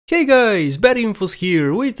Hey guys, BadInfos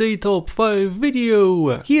here with a top 5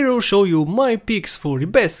 video. Here I'll show you my picks for the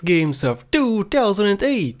best games of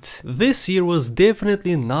 2008. This year was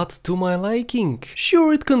definitely not to my liking.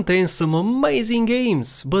 Sure, it contains some amazing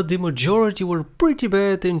games, but the majority were pretty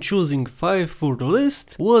bad and choosing 5 for the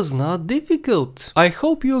list was not difficult. I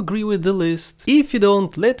hope you agree with the list. If you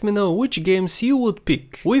don't, let me know which games you would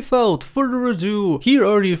pick. Without further ado, here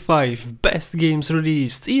are the 5 best games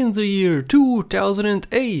released in the year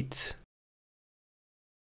 2008.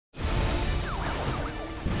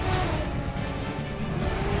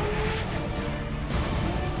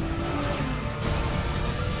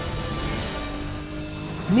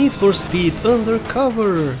 Need for Speed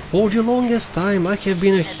Undercover. For the longest time I have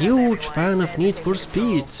been a huge fan of Need for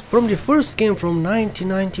Speed. From the first game from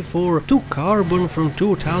 1994 to Carbon from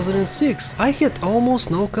 2006, I had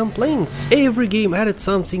almost no complaints. Every game added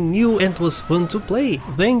something new and was fun to play.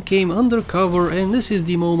 Then came Undercover, and this is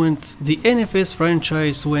the moment the NFS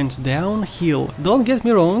franchise went downhill. Don't get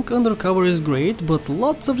me wrong, Undercover is great, but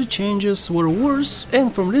lots of the changes were worse,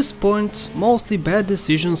 and from this point mostly bad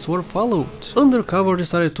decisions were followed. Undercover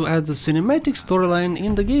decided to add the cinematic storyline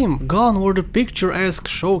in the game. Gone were the picturesque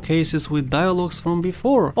showcases with dialogues from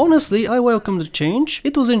before. Honestly, I welcomed the change.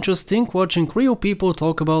 It was interesting watching real people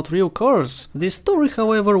talk about real cars. The story,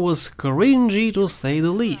 however, was cringy to say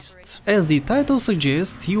the least. As the title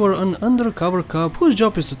suggests, you are an undercover cop whose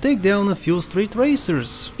job is to take down a few street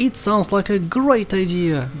racers. It sounds like a great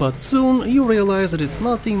idea, but soon you realize that it's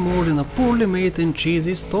nothing more than a poorly made and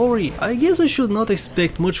cheesy story. I guess I should not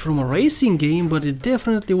expect much from a racing game, but it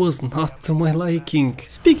definitely was not to my liking.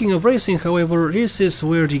 Speaking of racing, however, this is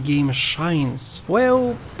where the game shines.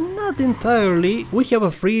 Well, not entirely. We have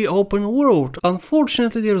a free open world.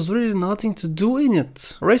 Unfortunately, there's really nothing to do in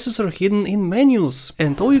it. Races are hidden in menus,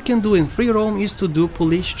 and all you can do in free roam is to do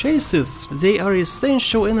police chases. They are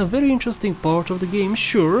essential and a very interesting part of the game,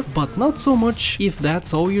 sure, but not so much if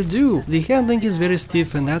that's all you do. The handling is very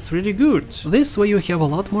stiff and that's really good. This way you have a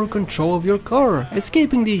lot more control of your car.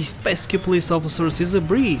 Escaping these pesky police officers is a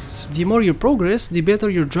breeze. The more you progress, the better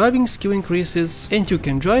your driving skill increases and you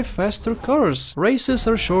can drive faster cars. Races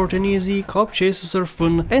are short and easy, cop chases are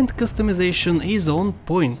fun, and customization is on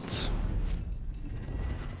point.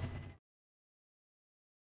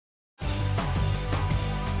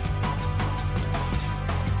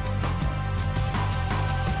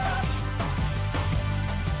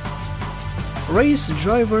 Race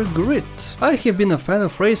Driver Grit. I have been a fan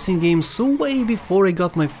of racing games way before I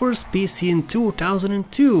got my first PC in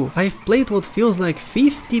 2002. I've played what feels like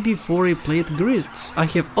 50 before I played Grit. I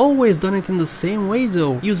have always done it in the same way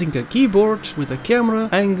though, using a keyboard with a camera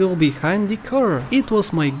angle behind the car. It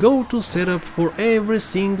was my go-to setup for every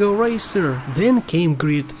single racer. Then came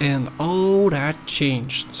Grit and all that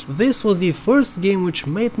changed. This was the first game which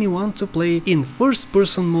made me want to play in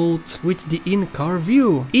first-person mode with the in-car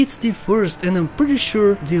view. It's the first and I'm pretty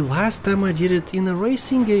sure the last time I did it in a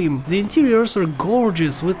racing game. The interiors are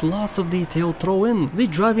gorgeous with lots of detail thrown in. The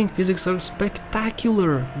driving physics are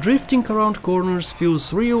spectacular. Drifting around corners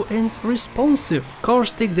feels real and responsive.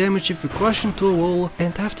 Cars take damage if you crash into a wall,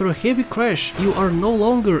 and after a heavy crash you are no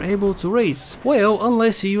longer able to race. Well,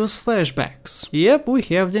 unless you use flashbacks. Yep, we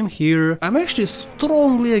have them here. I'm actually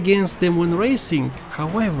strongly against them when racing.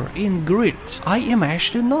 However, in Grit, I am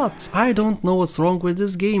actually not. I don't know what's wrong with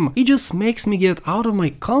this game. It just makes me get out of my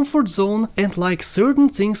comfort zone and like certain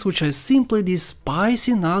things which I simply despise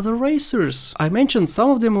in other racers. I mentioned some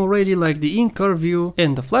of them already, like the in-car view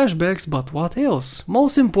and the flashbacks, but what else?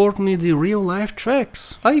 Most importantly, the real-life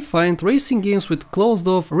tracks. I find racing games with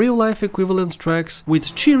closed-off real-life equivalent tracks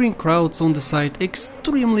with cheering crowds on the side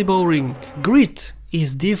extremely boring. Grit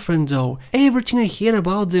is different though. Everything I hear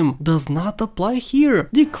about them does not apply here.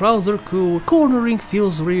 The crowds are cool, cornering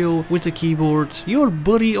feels real with a keyboard, your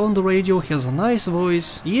buddy on the radio has a nice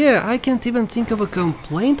voice. Yeah, I can't even think of a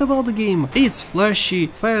complaint about the game. It's flashy,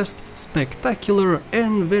 fast, spectacular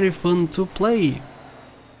and very fun to play.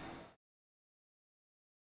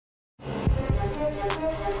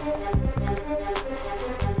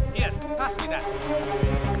 Here, pass me that.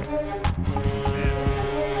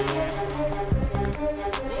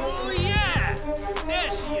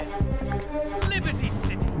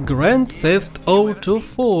 Grand Theft Auto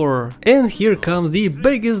 4. And here comes the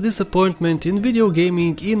biggest disappointment in video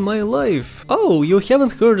gaming in my life. Oh, you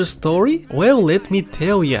haven't heard the story? Well, let me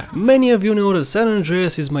tell ya. Many of you know that San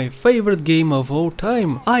Andreas is my favorite game of all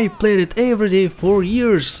time. I played it every day for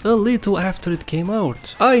years, a little after it came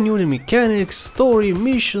out. I knew the mechanics, story,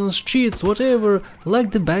 missions, cheats, whatever,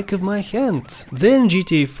 like the back of my hand. Then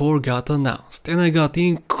GTA 4 got announced, and I got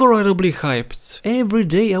incredibly hyped. Every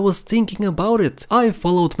day I was thinking about it. I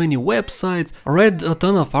followed many websites, read a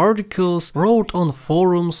ton of articles, wrote on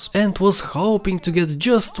forums, and was hoping to get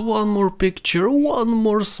just one more picture, one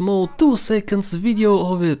more small 2 seconds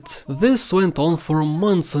video of it. This went on for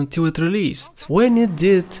months until it released. When it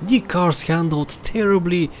did, the cars handled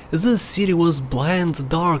terribly, the city was bland,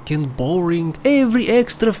 dark and boring. Every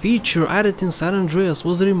extra feature added in San Andreas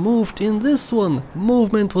was removed in this one.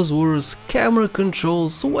 Movement was worse, camera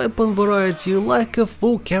controls, weapon variety, lack of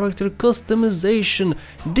full character customization,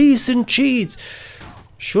 decent cheats.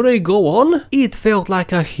 Should I go on? It felt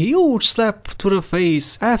like a huge slap to the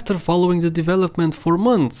face after following the development for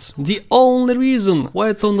months. The only reason why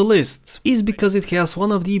it's on the list is because it has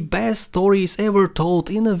one of the best stories ever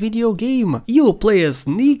told in a video game. You play as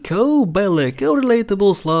Niko Bellic, a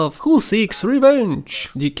relatable Slav who seeks revenge.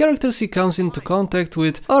 The characters he comes into contact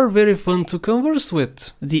with are very fun to converse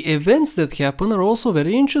with. The events that happen are also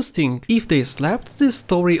very interesting. If they slapped this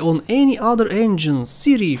story on any other engine,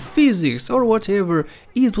 city, physics or whatever,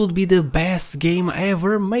 it would be the best game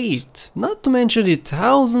ever made. Not to mention the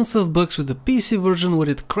thousands of bugs with the PC version where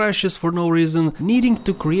it crashes for no reason, needing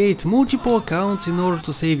to create multiple accounts in order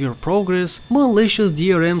to save your progress, malicious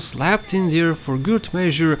DRM slapped in there for good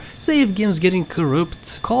measure, save games getting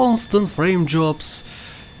corrupt, constant frame drops.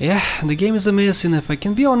 Yeah, the game is a mess, and if I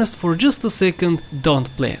can be honest for just a second,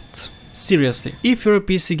 don't play it. Seriously, if you're a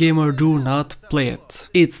PC gamer, do not play it.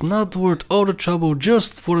 It's not worth all the trouble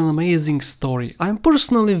just for an amazing story. I'm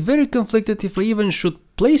personally very conflicted if I even should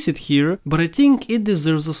place it here, but I think it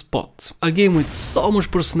deserves a spot. A game with so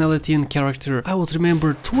much personality and character I would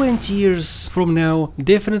remember 20 years from now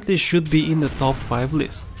definitely should be in the top 5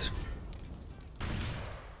 list.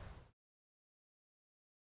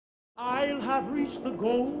 I'll have reached the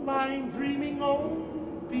goal I'm dreaming of.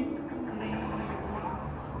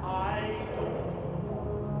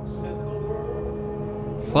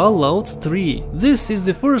 Fallout 3. This is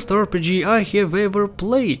the first RPG I have ever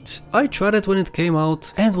played. I tried it when it came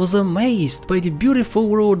out and was amazed by the beautiful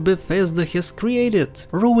world Bethesda has created.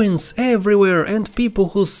 Ruins everywhere and people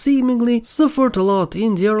who seemingly suffered a lot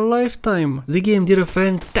in their lifetime. The game did a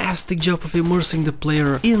fantastic job of immersing the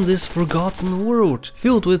player in this forgotten world,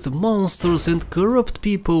 filled with monsters and corrupt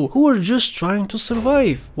people who were just trying to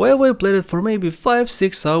survive. Well, I played it for maybe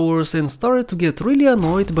 5-6 hours and started to get really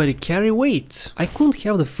annoyed by the carry weight. I couldn't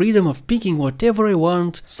have the freedom of picking whatever I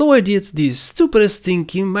want, so I did the stupidest thing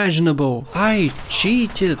imaginable. I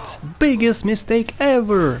cheated. Biggest mistake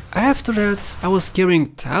ever. After that, I was carrying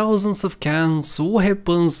thousands of cans,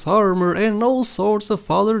 weapons, armor and all sorts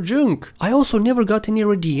of other junk. I also never got any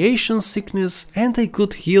radiation sickness and I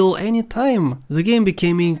could heal anytime. The game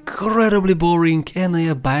became incredibly boring and I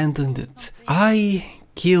abandoned it. I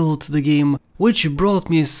killed the game, which brought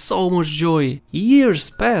me so much joy.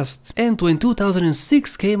 Years passed, and when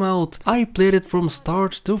 2006 came out, I played it from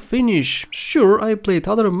start to finish. Sure, I played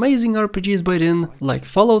other amazing RPGs by then, like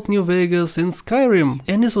Fallout New Vegas and Skyrim,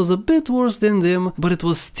 and this was a bit worse than them, but it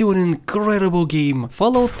was still an incredible game.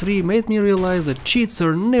 Fallout 3 made me realize that cheats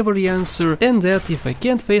are never the answer, and that if I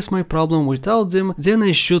can't face my problem without them, then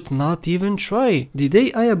I should not even try. The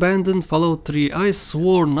day I abandoned Fallout 3, I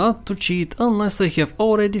swore not to cheat unless I have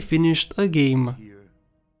already finished a game.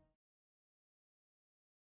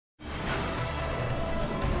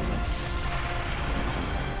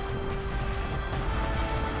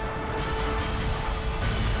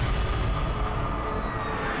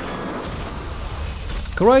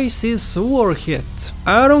 Crysis Warhead.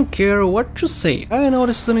 I don't care what you say, I know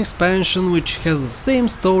this is an expansion which has the same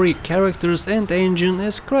story, characters and engine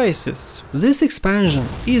as Crysis. This expansion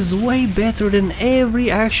is way better than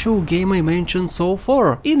every actual game I mentioned so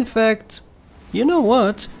far. In fact, you know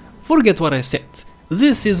what? Forget what I said.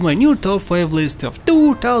 This is my new top 5 list of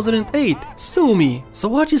 2008, sue me! So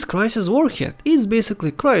what is Crysis Warhead? It's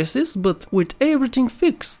basically Crysis, but with everything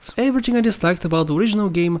fixed. Everything I disliked about the original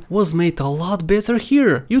game was made a lot better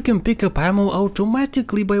here. You can pick up ammo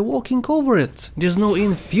automatically by walking over it. There's no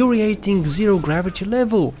infuriating zero gravity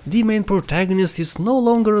level. The main protagonist is no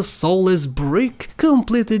longer a soulless brick,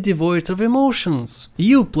 completely devoid of emotions.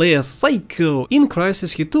 You play as Psycho. In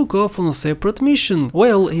Crysis he took off on a separate mission.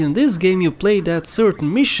 Well, in this game you play that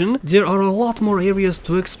certain mission, there are a lot more areas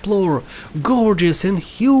to explore, gorgeous and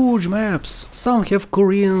huge maps. Some have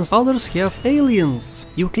Koreans, others have aliens.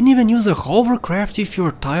 You can even use a hovercraft if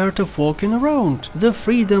you're tired of walking around. The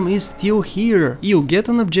freedom is still here. You get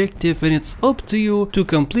an objective and it's up to you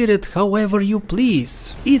to complete it however you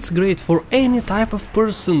please. It's great for any type of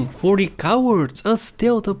person. For the cowards, a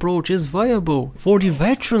stealth approach is viable. For the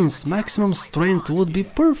veterans, maximum strength would be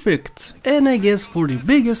perfect. And I guess for the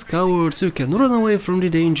biggest cowards, you can run away from the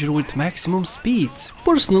danger with maximum speed.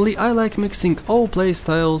 Personally, I like mixing all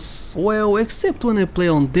playstyles, well, except when I play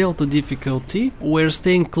on Delta difficulty, where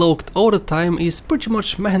staying cloaked all the time is pretty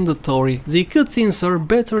much mandatory. The cutscenes are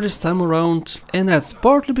better this time around, and that's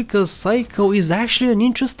partly because Psycho is actually an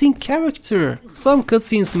interesting character. Some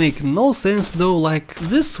cutscenes make no sense though, like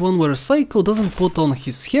this one where Psycho doesn't put on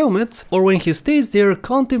his helmet, or when he stays there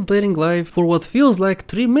contemplating life for what feels like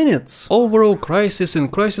 3 minutes. Overall, Crysis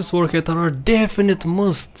and Crysis Warhead are a definite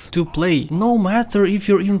must to play, no matter if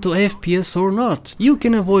you're into FPS or not. You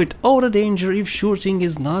can avoid all the danger if shooting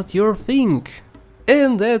is not your thing.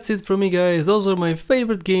 And that's it from me, guys. Those are my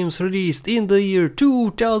favorite games released in the year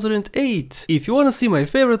 2008. If you wanna see my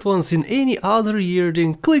favorite ones in any other year,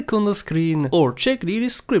 then click on the screen or check the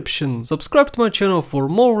description. Subscribe to my channel for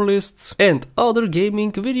more lists and other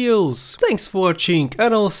gaming videos. Thanks for watching,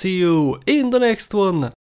 and I'll see you in the next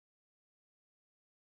one.